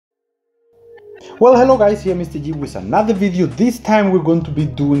Well, hello guys, here Mr. G with another video. This time we're going to be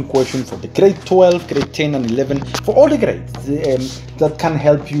doing questions for the grade 12, grade 10 and 11, for all the grades that can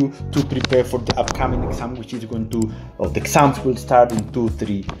help you to prepare for the upcoming exam, which is going to, the exams will start in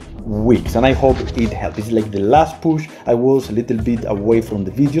 2-3 weeks, and I hope it helps. It's like the last push. I was a little bit away from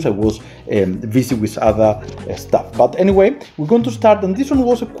the videos. I was busy with other stuff, but anyway, we're going to start. And this one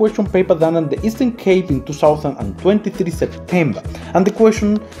was a question paper done at the Eastern Cape in 2023 September, and the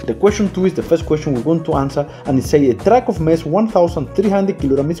question 2 is the first question we're going to answer, and it says a truck of mass 1,300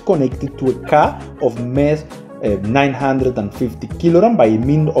 kilograms is connected to a car of mass 950 kilograms by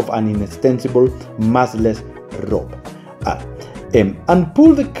means of an inextensible massless rope. And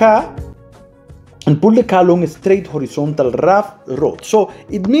pull the car along a straight horizontal rough road. So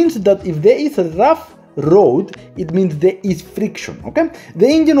it means that if there is a rough road, it means there is friction. Okay, the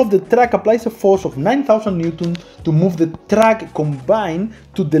engine of the truck applies a force of 9,000 newtons to move the truck combined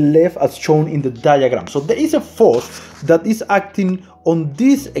to the left as shown in the diagram. So there is a force that is acting on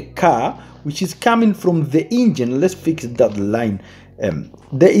this car, which is coming from the engine. Let's fix that line.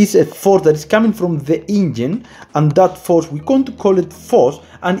 There is a force that is coming from the engine, and that force, we're going to call it force,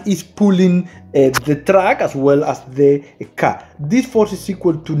 and is pulling the truck as well as the car. This force is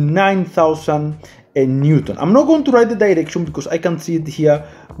equal to 9,000 Newton. I'm not going to write the direction because I can see it here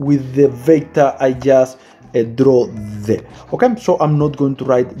with the vector I just draw there. Okay, so I'm not going to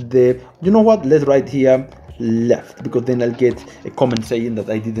write the, you know what, let's write here left, because then I'll get a comment saying that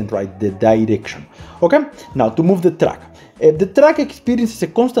I didn't write the direction. Okay, now to move the truck. The truck experiences a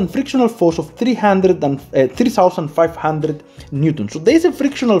constant frictional force of 3,500 newtons. So there is a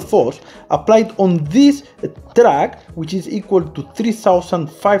frictional force applied on this truck, which is equal to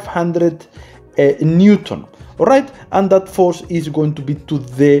 3,500 newton. All right, and that force is going to be to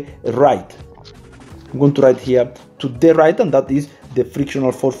the right. I'm going to write here to the right, and that is the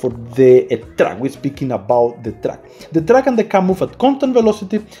frictional force for the truck. We're speaking about the truck. The truck and the car move at constant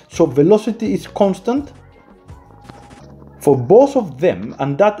velocity, so velocity is constant for both of them,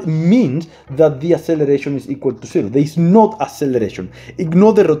 and that means that the acceleration is equal to 0. There is not acceleration.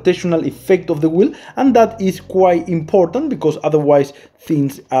 Ignore the rotational effect of the wheel, and that is quite important because otherwise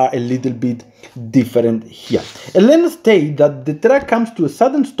things are a little bit different here. And let's say that the truck comes to a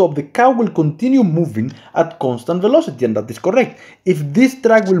sudden stop, the car will continue moving at constant velocity, and that is correct. If this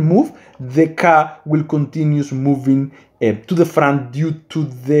truck will move, the car will continue moving to the front due to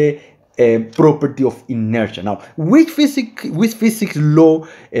the property of inertia. Now, which physics law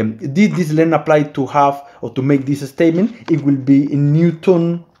did this learn apply to have or to make this statement? It will be in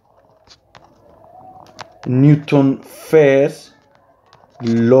Newton first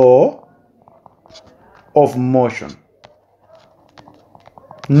law of motion.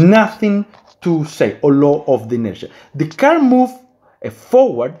 Nothing to say, or law of the inertia. The car moves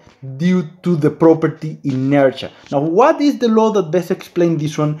forward due to the property inertia. Now, what is the law that best explains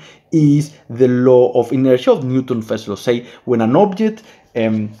this one? Is the law of inertia of Newton's first law. Say when an object,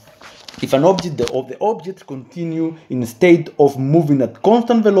 if an object, the objects continue in a state of moving at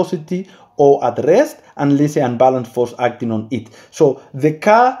constant velocity or at rest unless an unbalanced force acting on it. So the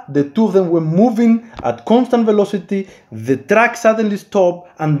car, the two of them were moving at constant velocity, the truck suddenly stopped,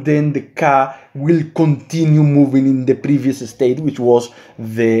 and then the car will continue moving in the previous state, which was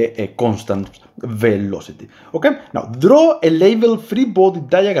the constant velocity. Okay, now draw a level free body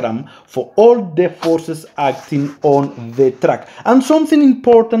diagram for all the forces acting on the truck. And something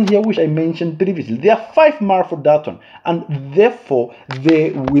important here, which I mentioned previously, there are 5 marks for that one, and therefore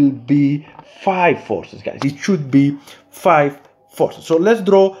there will be 5 forces, guys. It should be 5 forces. So let's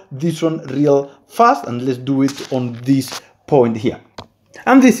draw this one real fast, and let's do it on this point here.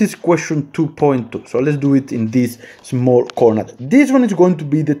 And this is question 2.2. So let's do it in this small corner. This one is going to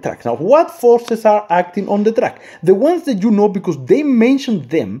be the truck. Now, what forces are acting on the truck? The ones that you know, because they mentioned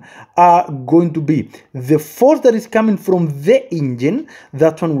them, are going to be the force that is coming from the engine.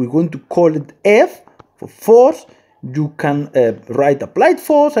 That one we're going to call it F for force. You can write applied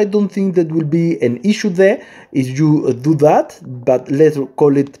force. I don't think that will be an issue there if you do that, but let's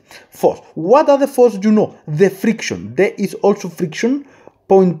call it force. What are the forces you know? The friction. There is also friction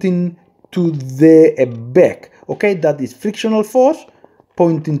pointing to the back. Okay, that is frictional force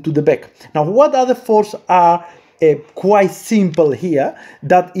pointing to the back. Now, what other force are quite simple here?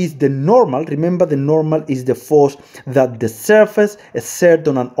 That is the normal. Remember, the normal is the force that the surface exerts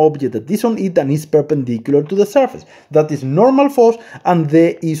on an object that is on it and is perpendicular to the surface. That is normal force. And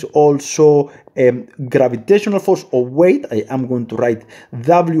there is also gravitational force or weight. I am going to write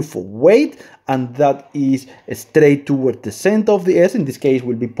W for weight, and that is straight towards the center of the earth. In this case,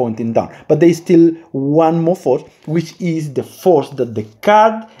 will be pointing down. But there is still one more force, which is the force that the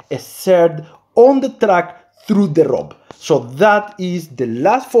car exerts on the track through the rope. So that is the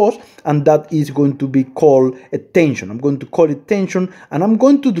last force, and that is going to be called a tension. I'm going to call it tension, and I'm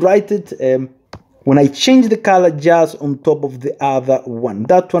going to write it when I change the color just on top of the other one.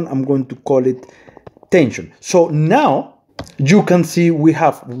 That one I'm going to call it tension. So now you can see we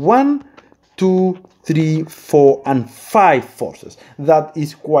have 1, 2, 3, 4, and 5 forces. That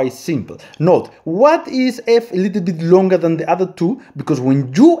is quite simple. Note, what is F a little bit longer than the other two? Because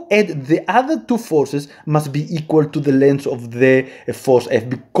when you add the other two forces must be equal to the length of the force F,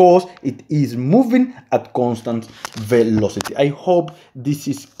 because it is moving at constant velocity. I hope this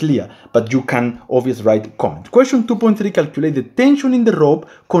is clear, but you can obviously write comments. Question 2.3, calculate the tension in the rope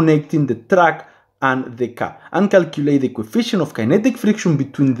connecting the track and the car, and calculate the coefficient of kinetic friction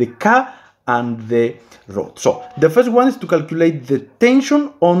between the car and the rod. So the first one is to calculate the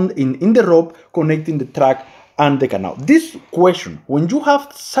tension in the rope connecting the track and the car. Now this question, when you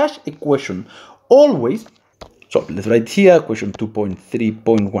have such a question, always, so let's write here question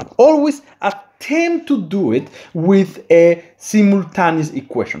 2.3.1, always attempt to do it with a simultaneous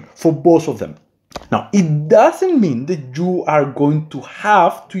equation for both of them. Now, it doesn't mean that you are going to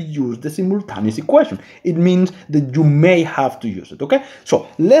have to use the simultaneous equation. It means that you may have to use it, okay? So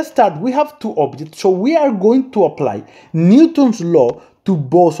let's start. We have two objects, so we are going to apply Newton's law to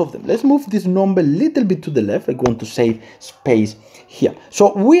both of them. Let's move this number a little bit to the left. I'm going to save space here.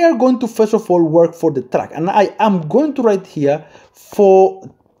 So we are going to first of all work for the track, and I am going to write here for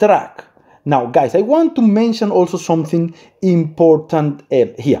track. Now, guys, I want to mention also something important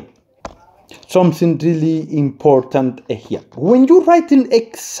here. Something really important here. When you write an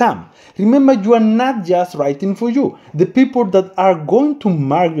exam, remember you are not just writing for you. The people that are going to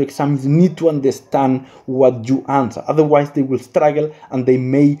mark your exams need to understand what you answer. Otherwise, they will struggle and they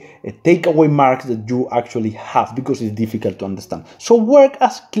may take away marks that you actually have because it's difficult to understand. So work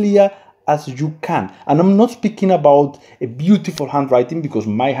as clear as you can. And I'm not speaking about a beautiful handwriting, because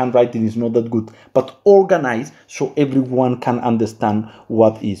my handwriting is not that good, but organized so everyone can understand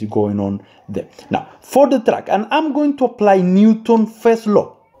what is going on there. Now, for the track, and I'm going to apply Newton's first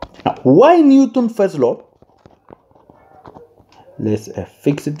law. Now, why Newton's first law? Let's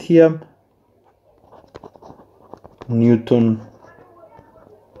fix it here. Newton's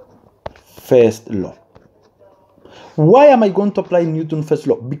first law. Why am I going to apply Newton's first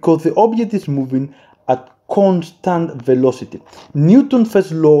law? Because the object is moving at constant velocity. Newton's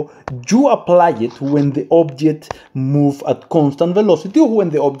first law, you apply it when the object moves at constant velocity or when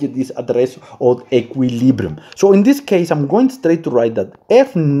the object is at rest or equilibrium. So in this case, I'm going straight to write that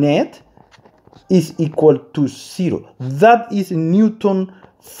F net is equal to 0. That is Newton's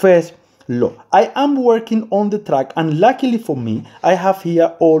first law. I am working on the track, and luckily for me, I have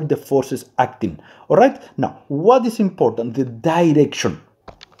here all the forces acting. All right. Now, what is important? The direction.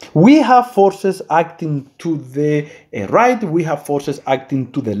 We have forces acting to the right. We have forces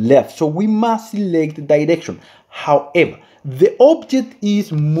acting to the left. So we must select the direction. However, the object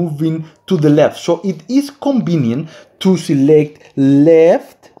is moving to the left. So it is convenient to select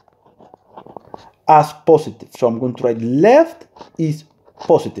left as positive. So I'm going to write left is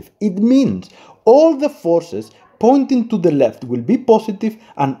positive. It means all the forces pointing to the left will be positive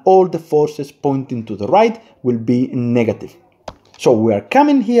and all the forces pointing to the right will be negative. So we are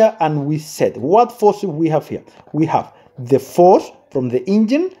coming here and we said what forces we have here. We have the force from the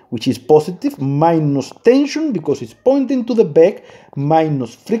engine, which is positive, minus tension because it's pointing to the back,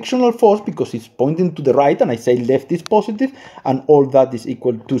 minus frictional force because it's pointing to the right, and I say left is positive, and all that is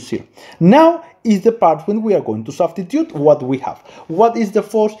equal to 0. Now is the part when we are going to substitute what we have. What is the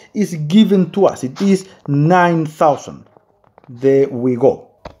force is given to us? It is 9,000. There we go.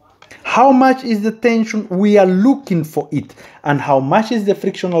 How much is the tension? We are looking for it. And how much is the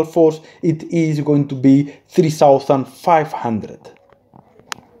frictional force? It is going to be 3,500.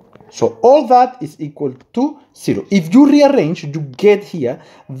 So all that is equal to 0. If you rearrange, you get here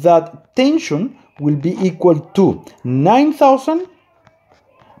that tension will be equal to 9,000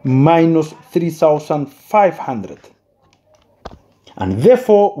 minus 3,500. And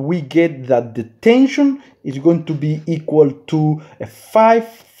therefore, we get that the tension is going to be equal to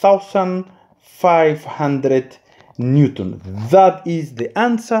 5,500 Newton. That is the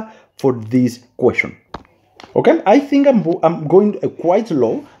answer for this question. Okay, I think I'm going quite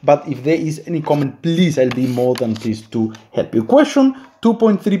low, but if there is any comment, please, I'll be more than pleased to help you. Question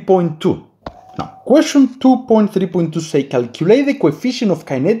 2.3.2. Now, question 2.3.2 say calculate the coefficient of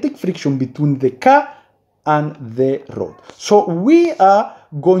kinetic friction between the car and the road. So we are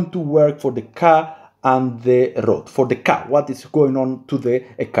going to work for the car and the road for the car, what is going on to the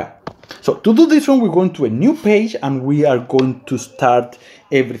car. So to do this one, we're going to a new page and we are going to start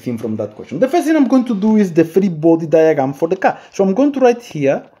everything from that question. The first thing I'm going to do is the free body diagram for the car. So I'm going to write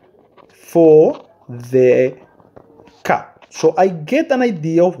here for the car. So I get an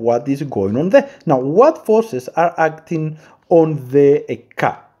idea of what is going on there. Now, what forces are acting on the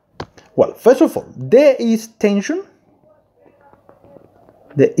car? Well, first of all, there is tension.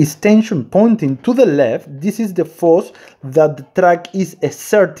 There is tension pointing to the left. This is the force that the track is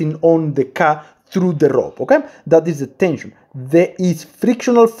exerting on the car through the rope, okay? That is the tension. There is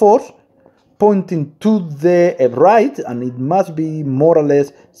frictional force pointing to the right, and it must be more or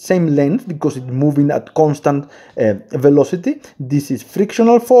less same length because it's moving at constant velocity. This is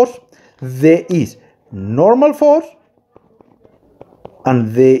frictional force. There is normal force,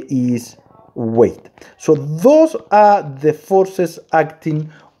 and there is weight. So those are the forces acting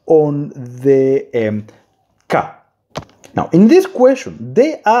on the car. Now, in this question,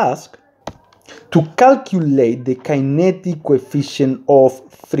 they ask to calculate the kinetic coefficient of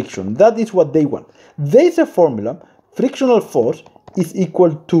friction. That is what they want. There is a formula: frictional force is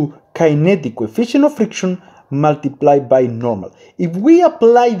equal to kinetic coefficient of friction multiplied by normal. If we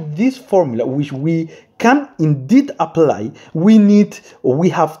apply this formula, which we can indeed apply, we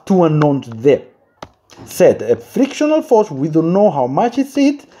have two unknowns there. Said a frictional force, we don't know how much is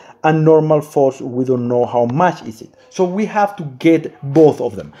it, and normal force, we don't know how much is it. So we have to get both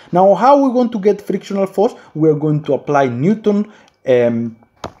of them. Now, how are we going to get frictional force? We're going to apply Newton's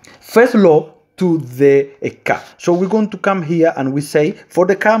first law to the car. So we're going to come here and we say, for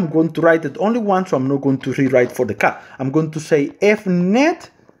the car, I'm going to write it only once, so I'm not going to rewrite for the car. I'm going to say F net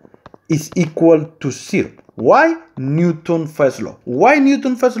is equal to 0. Why? Newton's first law. Why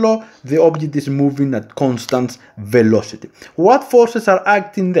Newton's first law? The object is moving at constant velocity. What forces are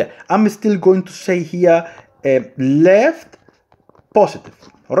acting there? I'm still going to say here left positive.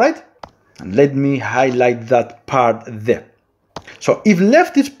 All right? And let me highlight that part there. So if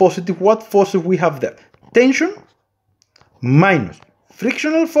left is positive, what forces we have there? Tension minus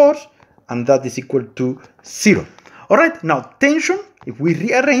frictional force, and that is equal to 0. All right, now tension, if we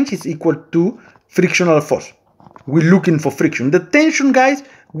rearrange, is equal to frictional force. We're looking for friction. The tension, guys,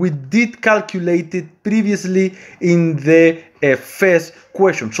 we did calculate it previously in the first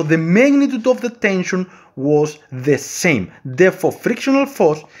question. So the magnitude of the tension was the same. Therefore, frictional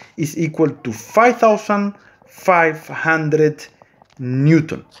force is equal to 5,500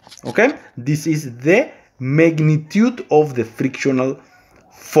 Newton. Okay, this is the magnitude of the frictional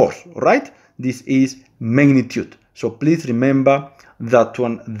force. Right, this is magnitude. So please remember that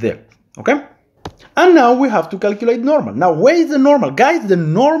one there. Okay, and now we have to calculate normal. Now, where is the normal? Guys, the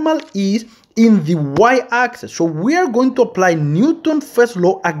normal is in the y-axis. So we are going to apply Newton's first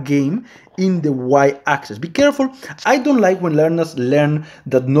law again in the y-axis. Be careful. I don't like when learners learn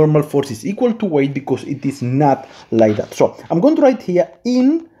that normal force is equal to weight, because it is not like that. So I'm going to write here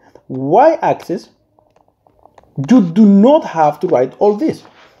in y-axis. You do not have to write all this.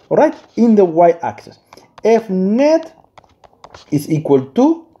 All right, in the y-axis, F net is equal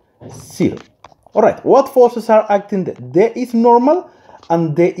to 0. All right, what forces are acting there? There is normal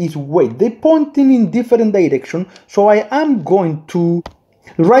and there is weight. They're pointing in different directions. So I am going to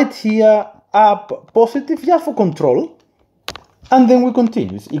write here up positive just for control. And then we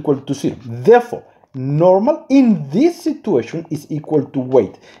continue. It's equal to 0. Therefore, normal in this situation is equal to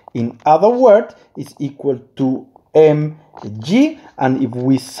weight. In other words, it's equal to mg. And if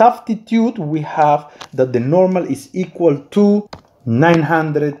we substitute, we have that the normal is equal to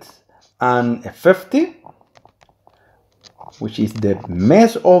 950, which is the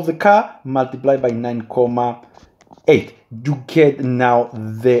mass of the car, multiplied by 9,8. You get now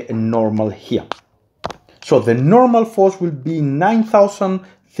the normal here. So the normal force will be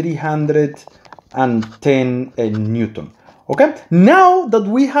 9,310 Newton. Okay, now that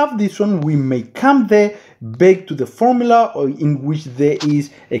we have this one, we may come there back to the formula in which there is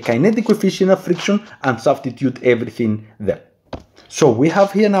a kinetic coefficient of friction and substitute everything there. So we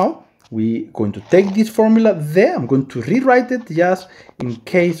have here now, we're going to take this formula there. I'm going to rewrite it just in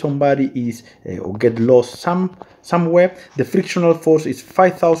case somebody is or get lost somewhere. The frictional force is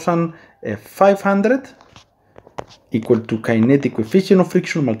 5,500 equal to kinetic coefficient of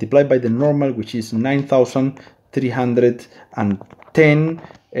friction multiplied by the normal, which is 9,310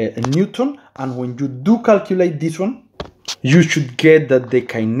 Newton. And when you do calculate this one, you should get that the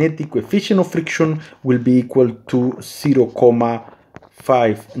kinetic coefficient of friction will be equal to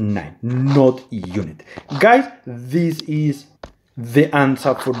 0,59, not unit. Guys, this is the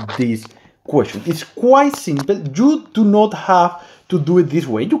answer for this question. It's quite simple. You do not have to do it this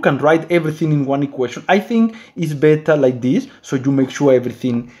way. You can write everything in one equation. I think it's better like this, so you make sure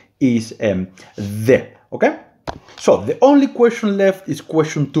everything is there, okay? So the only question left is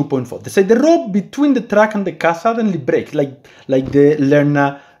question 2.4. They say the rope between the track and the car suddenly breaks, like the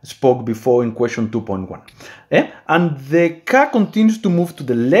learner spoke before in question 2.1. And the car continues to move to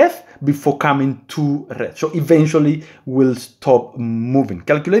the left before coming to rest. So eventually will stop moving.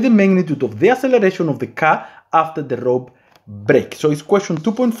 Calculate the magnitude of the acceleration of the car after the rope breaks. So it's question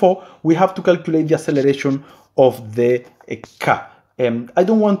 2.4. We have to calculate the acceleration of the car. I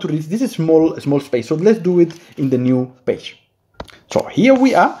don't want to read, this is small space, so let's do it in the new page. So here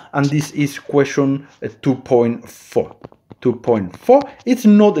we are, and this is question 2.4. 2.4. It's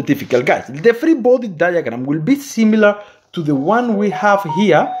not difficult, guys. The free body diagram will be similar to the one we have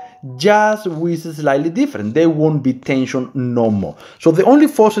here, just with slightly different. There won't be tension no more. So the only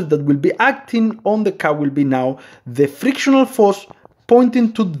forces that will be acting on the car will be now the frictional force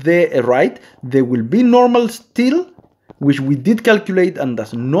pointing to the right. There will be normal still, which we did calculate and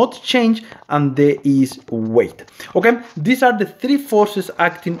does not change, and there is weight. Okay, these are the three forces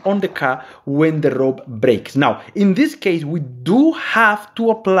acting on the car when the rope breaks. Now, in this case, we do have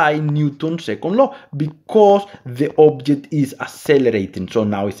to apply Newton's second law because the object is accelerating. So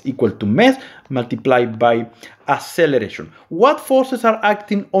now it's equal to mass multiplied by acceleration. What forces are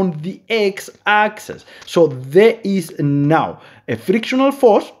acting on the x-axis? So there is now a frictional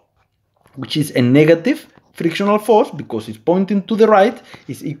force, which is a negative frictional force because it's pointing to the right,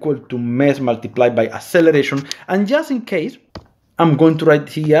 is equal to mass multiplied by acceleration. And just in case, I'm going to write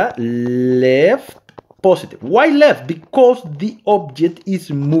here left positive. Why left? Because the object is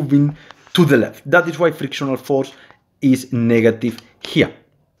moving to the left. That is why frictional force is negative here.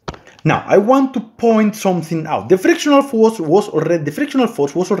 Now I want to point something out. The frictional force was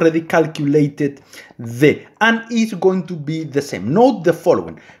already calculated there and is going to be the same. Note the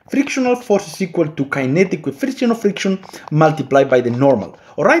following: frictional force is equal to kinetic coefficient of friction multiplied by the normal.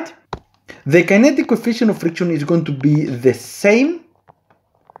 All right. The kinetic coefficient of friction is going to be the same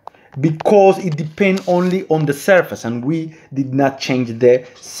because it depends only on the surface and we did not change the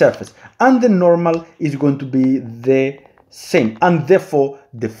surface, and the normal is going to be the same, and therefore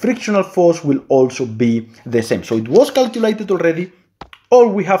the frictional force will also be the same. So it was calculated already. All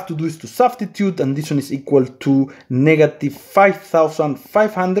we have to do is to substitute, and this one is equal to negative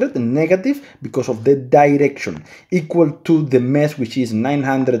 5,500 negative because of the direction, equal to the mass, which is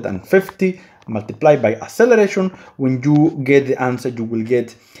 950 multiplied by acceleration. When you get the answer, you will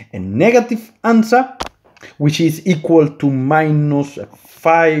get a negative answer, which is equal to minus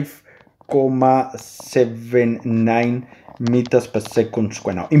 5,79 meters per second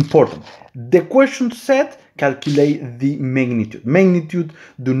square. Now, important, the question said calculate the magnitude. Magnitude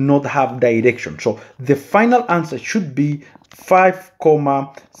do not have direction, so the final answer should be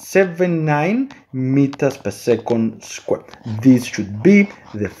 5,79 meters per second square. This should be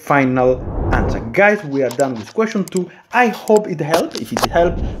the final answer. Guys, we are done with question 2. I hope it helped. If it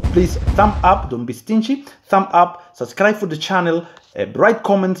helped, please thumb up, don't be stingy. Thumb up, subscribe for the channel, write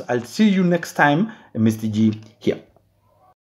comments. I'll see you next time. Mr. G here.